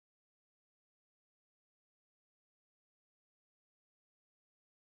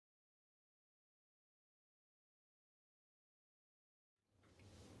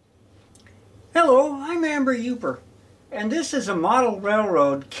Hello, I'm Amber Uper, and this is a model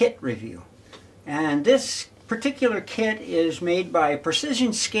railroad kit review. And this particular kit is made by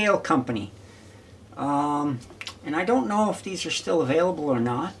Precision Scale Company. And I don't know if these are still available or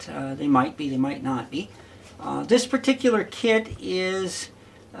not. They might be, they might not be. This particular kit is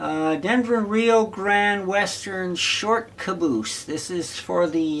Denver Rio Grande Western Short Caboose. This is for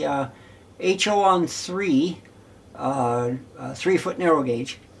the HOn3 3-foot narrow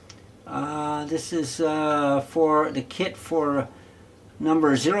gauge. This is for the kit for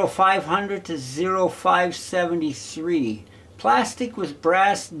number 0500 to 0573. Plastic with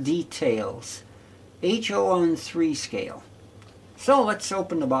brass details. HOn3 scale. So let's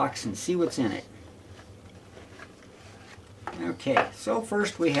open the box and see what's in it. Okay, so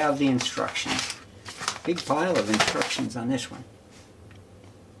first we have the instructions. Big pile of instructions on this one.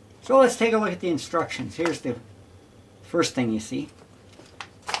 So let's take a look at the instructions. Here's the first thing you see.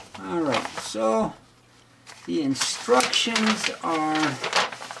 Alright, so the instructions are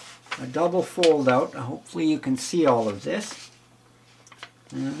a double fold out. Hopefully you can see all of this.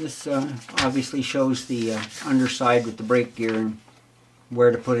 This obviously shows the underside with the brake gear and where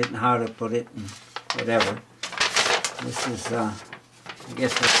to put it and how to put it and whatever. This is, I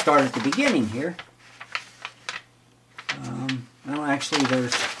guess we'll start at the beginning here. Well, actually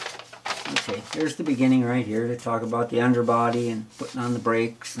there's the beginning right here to talk about the underbody and putting on the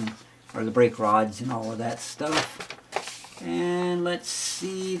brakes and or the brake rods and all of that stuff. And let's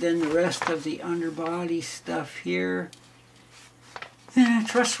see then the rest of the underbody stuff here.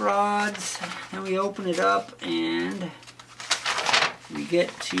 Truss rods. Then we open it up and we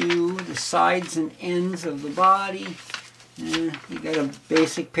get to the sides and ends of the body. You got a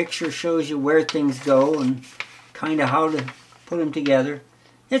basic picture, shows you where things go and kind of how to put them together.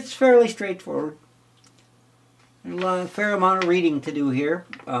 It's fairly straightforward. A fair amount of reading to do here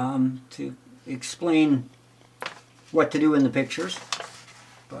to explain what to do in the pictures.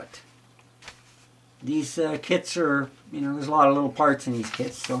 But these kits are, there's a lot of little parts in these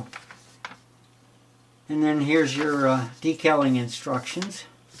kits. So, and then here's your decaling instructions.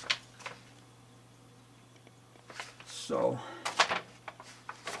 So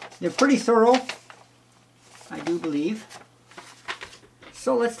they're pretty thorough, I do believe.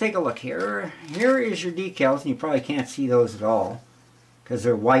 So let's take a look here. Here is your decals, and you probably can't see those at all because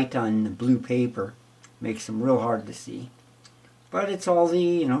they're white on the blue paper. Makes them real hard to see. But it's all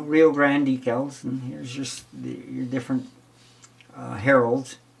the Rio Grande decals, and here's your different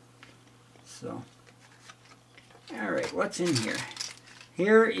heralds. So, all right, what's in here?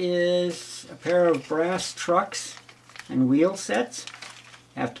 Here is a pair of brass trucks and wheel sets.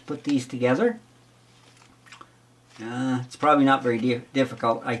 Have to put these together. It's probably not very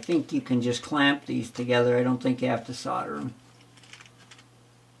difficult. I think you can just clamp these together. I don't think you have to solder them.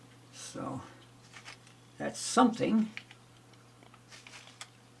 So that's something.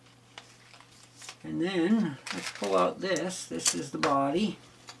 And then let's pull out this. This is the body.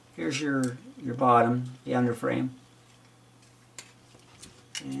 Here's your bottom, the underframe.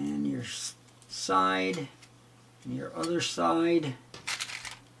 And your side, and your other side.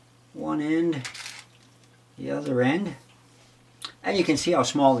 One end, the other end. And you can see how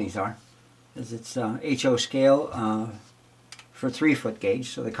small these are, because it's HO scale for 3-foot gauge,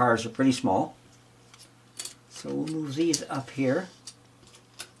 so the cars are pretty small. So we'll move these up here.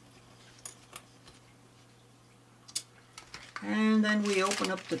 And then we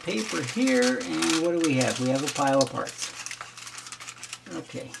open up the paper here, and what do we have? We have a pile of parts.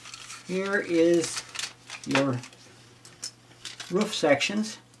 Okay, here is your roof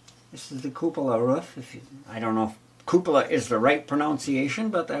sections. This is the cupola roof. I don't know if cupola is the right pronunciation,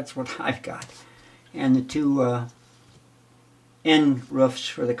 but that's what I've got. And the two end roofs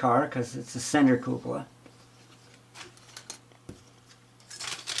for the car, because it's a center cupola.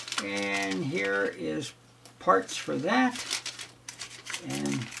 And here is parts for that.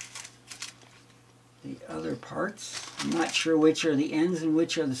 And the other parts. I'm not sure which are the ends and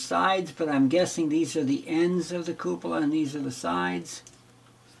which are the sides, but I'm guessing these are the ends of the cupola and these are the sides.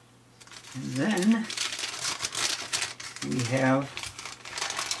 And then we have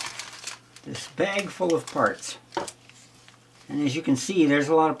this bag full of parts. And as you can see, there's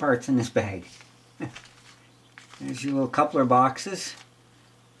a lot of parts in this bag. There's your little coupler boxes.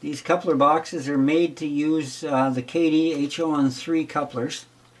 These coupler boxes are made to use the KD HOn3 couplers.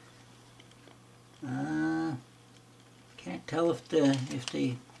 Can't tell if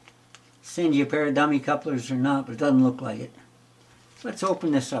they send you a pair of dummy couplers or not, but it doesn't look like it. Let's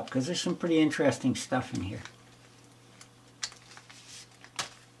open this up because there's some pretty interesting stuff in here.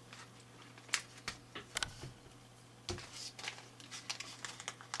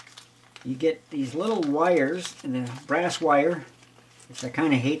 you get these little wires, and the brass wire, which I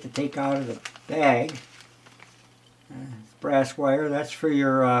kind of hate to take out of the bag. Brass wire, that's for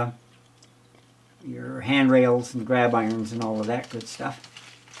your handrails and grab irons and all of that good stuff.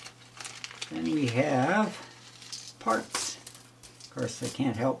 Then we have parts. Of course, I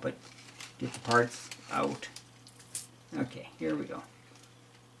can't help but get the parts out. Okay, here we go.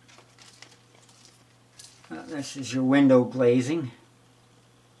 This is your window glazing.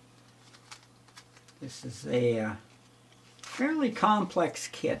 This is a fairly complex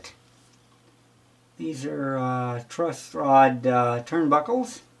kit. These are truss rod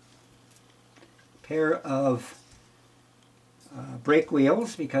turnbuckles, pair of brake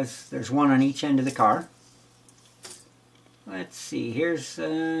wheels, because there's one on each end of the car. Let's see, here's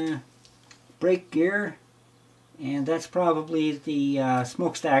brake gear, and that's probably the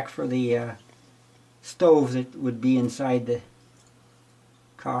smokestack for the stove that would be inside the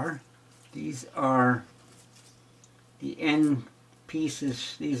car. These are the end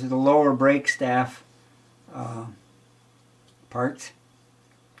pieces. These are the lower brake staff parts.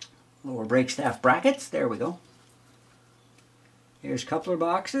 Lower brake staff brackets. There we go. Here's coupler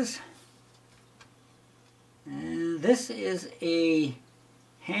boxes. And this is a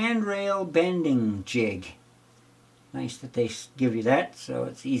handrail bending jig. Nice that they give you that, so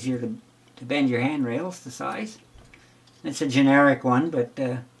it's easier to bend your handrails to size. It's a generic one, but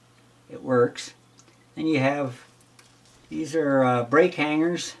it works. Then you have, these are brake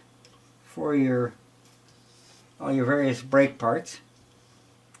hangers for all your various brake parts.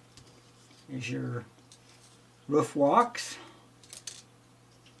 There's your roof walks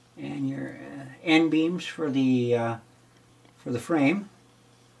and your end beams for the frame.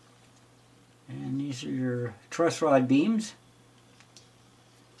 And these are your truss rod beams.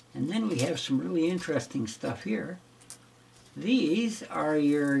 And then we have some really interesting stuff here. These are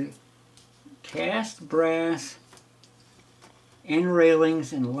your cast brass end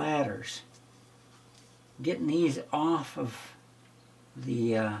railings and ladders. Getting these off of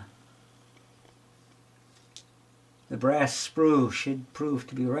the brass sprue should prove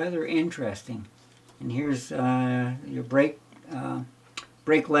to be rather interesting. And here's your brake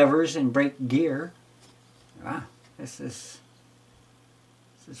levers and brake gear. Wow, this is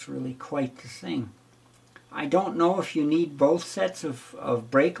really quite the thing. I don't know if you need both sets of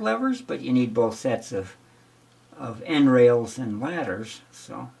brake levers, but you need both sets of end rails and ladders,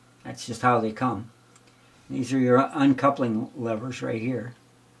 so that's just how they come. These are your uncoupling levers right here.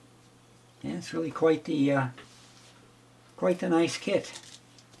 Yeah, it's really quite the nice kit.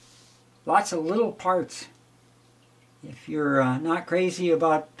 Lots of little parts. If you're not crazy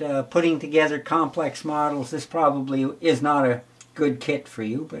about putting together complex models, this probably is not a good kit for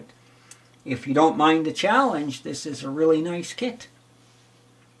you, but if you don't mind the challenge, this is a really nice kit.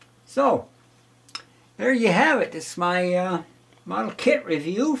 So, there you have it. This is my model kit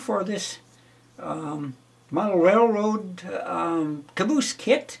review for this model railroad caboose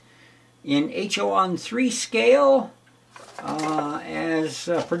kit in HOn3 scale, as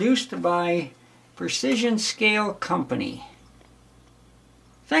produced by Precision Scale Company.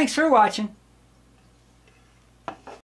 Thanks for watching.